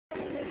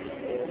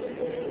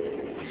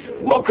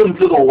Welcome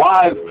to the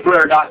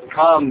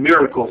LivePrayer.com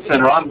Miracle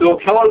Center. I'm Bill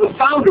Keller, the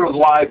founder of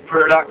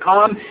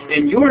LivePrayer.com,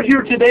 and you're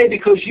here today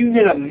because you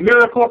need a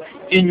miracle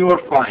in your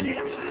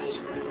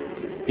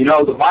finances. You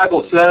know, the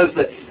Bible says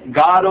that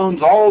God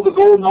owns all the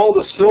gold and all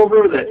the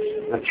silver, that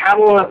the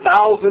cattle on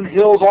 1,000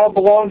 hills all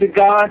belong to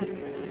God.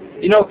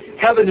 You know,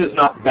 heaven is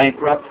not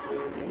bankrupt.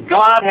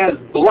 God has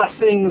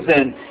blessings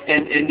and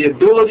the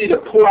ability to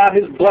pour out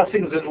His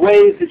blessings in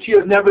ways that you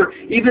have never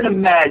even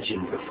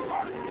imagined before.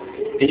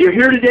 And you're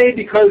here today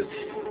because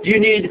you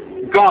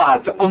need God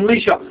to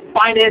unleash a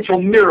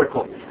financial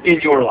miracle in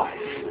your life.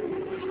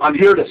 I'm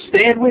here to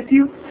stand with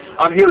you.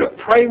 I'm here to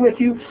pray with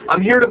you. I'm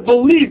here to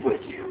believe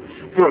with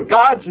you for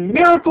God's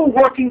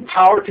miracle-working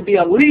power to be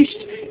unleashed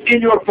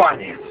in your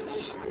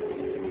finances.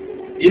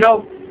 You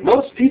know,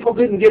 most people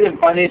didn't get in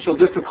financial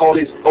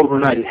difficulties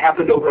overnight. It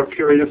happened over a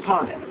period of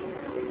time.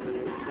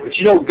 But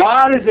you know,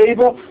 God is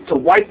able to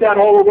wipe that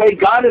all away.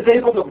 God is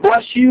able to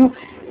bless you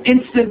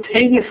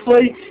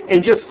instantaneously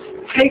and just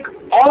take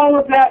all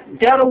of that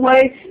debt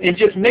away and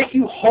just make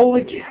you whole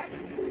again.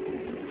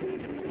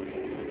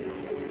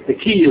 The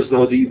key is,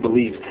 though, that you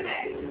believe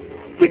today.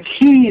 The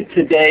key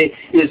today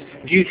is,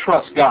 do you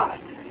trust God?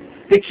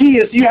 The key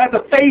is, do you have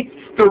the faith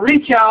to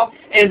reach out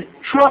and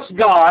trust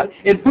God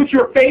and put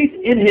your faith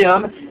in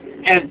Him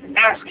and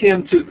ask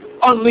Him to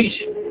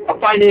unleash a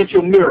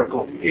financial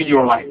miracle in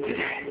your life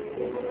today?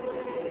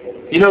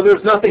 You know,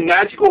 there's nothing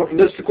magical or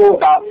mystical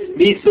about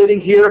me sitting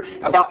here,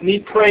 about me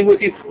praying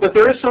with you, but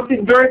there is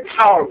something very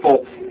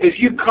powerful as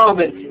you come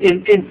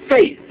in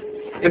faith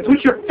and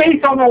put your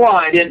faith on the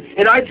line,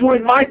 and I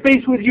join my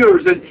faith with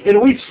yours,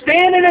 and we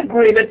stand in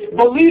agreement,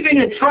 believing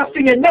and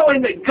trusting and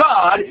knowing that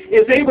God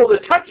is able to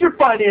touch your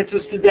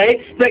finances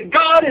today, that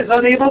God is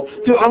unable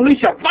to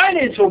unleash a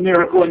financial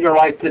miracle in your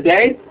life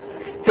today,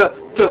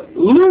 to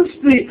loose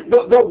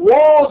the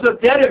walls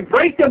of debt and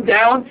break them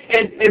down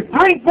and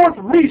bring forth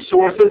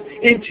resources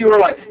into your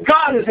life.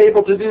 God is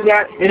able to do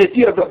that, and if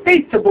you have the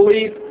faith to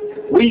believe,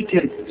 we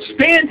can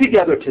stand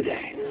together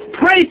today,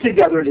 pray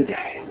together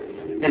today,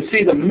 and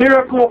see the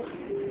miracle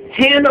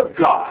hand of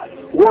God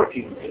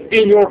working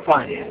in your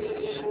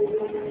finances.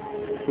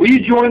 Will you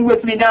join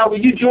with me now? Will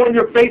you join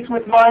your faith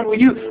with mine? Will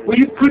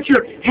you put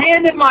your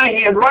hand in my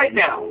hand right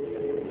now?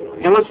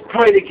 And let's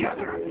pray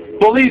together,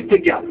 believe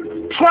together,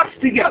 trust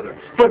together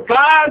for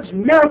God's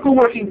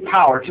miracle-working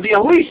power to be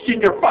unleashed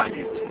in your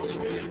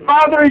finances.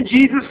 Father, in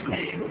Jesus'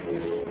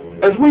 name,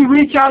 as we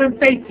reach out in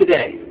faith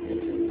today,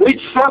 we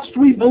trust,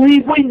 we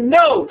believe, we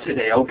know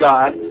today, oh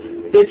God,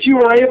 that you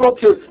are able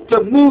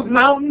to move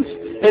mountains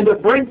and to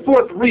bring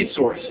forth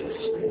resources.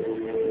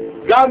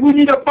 God, we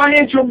need a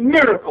financial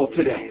miracle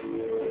today.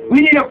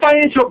 We need a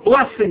financial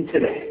blessing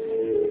today.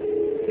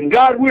 And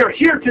God, we are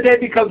here today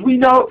because we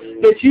know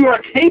that you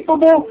are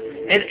capable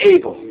and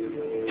able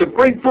to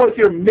bring forth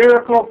your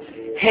miracle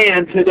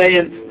hand today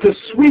and to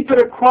sweep it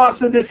across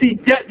and to see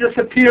debt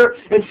disappear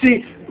and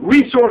see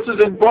resources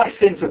and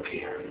blessings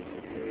appear.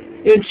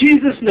 In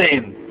Jesus'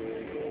 name,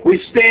 we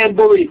stand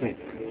believing.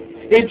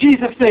 In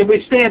Jesus' name,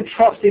 we stand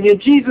trusting. In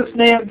Jesus'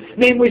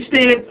 name, we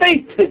stand in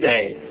faith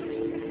today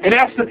and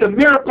ask that the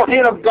miracle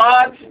hand of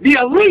God be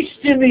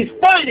unleashed in these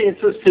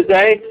finances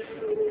today.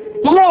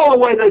 Blow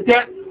away the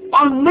debt.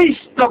 Unleash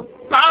the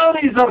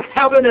bounties of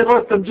heaven and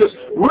let them just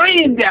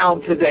rain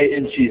down today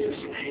in Jesus'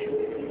 name.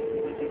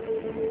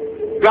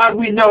 God,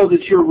 we know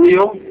that you're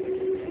real.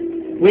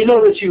 We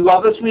know that you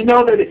love us. We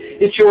know that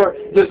it's your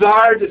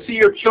desire to see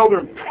your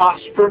children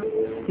prosper,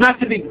 not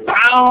to be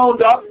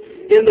bound up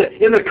in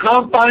the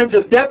confines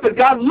of debt, but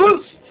God,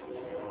 loosed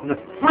in the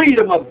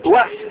freedom of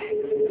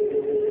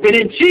blessing. And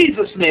in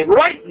Jesus' name,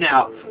 right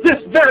now,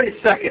 this very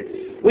second,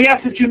 we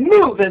ask that you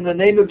move in the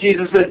name of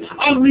Jesus and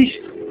unleash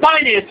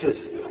finances,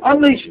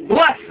 unleash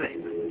blessing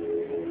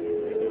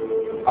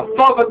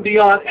above and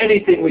beyond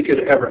anything we could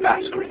ever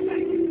ask or think.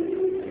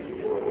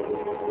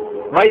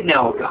 Right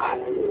now, God,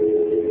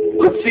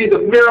 let's see the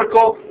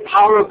miracle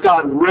power of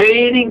God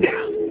raining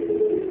down,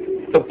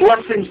 the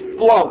blessings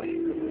flowing.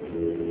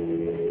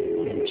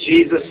 In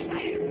Jesus'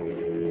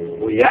 name,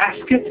 we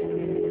ask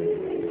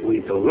it, we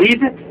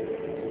believe it,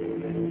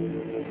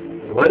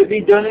 and let it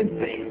be done in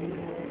faith.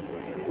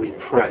 We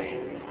pray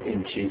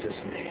in Jesus'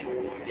 name.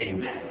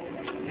 Amen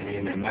and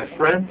amen. My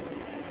friend,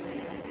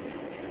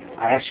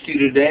 I ask you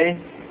today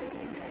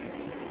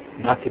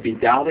not to be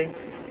doubting,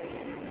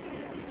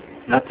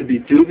 not to be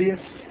dubious,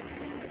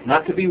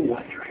 not to be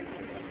wondering,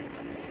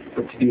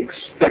 but to be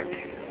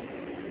expecting.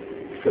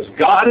 Because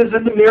God is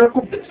in the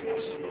miracle business.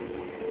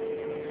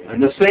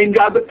 And the same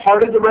God that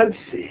parted the Red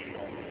Sea,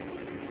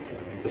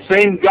 the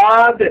same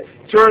God that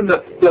turned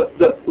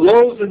the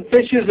loaves and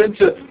fishes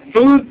into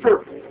food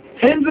for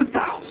tens of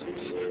thousands,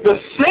 the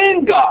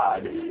same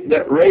God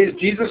that raised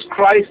Jesus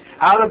Christ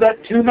out of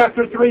that tomb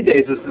after 3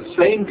 days is the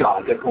same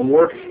God that can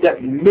work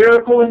that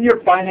miracle in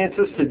your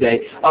finances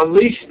today.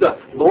 Unleash the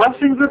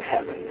blessings of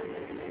heaven.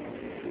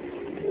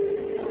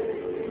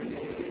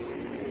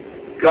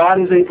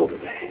 God is able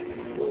today.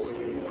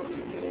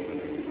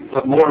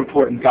 But more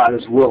important, God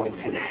is willing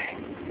today.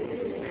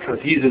 Because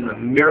He's in the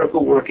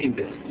miracle-working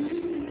business.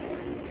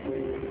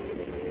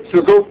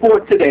 So go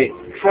forth today,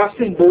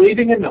 trusting,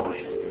 believing, and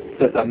knowing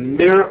that the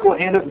miracle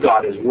hand of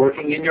God is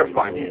working in your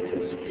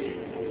finances.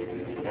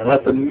 And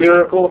let the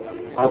miracle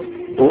of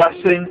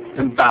blessing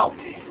and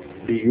bounty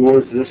be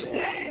yours this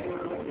day.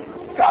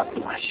 God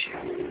bless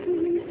you.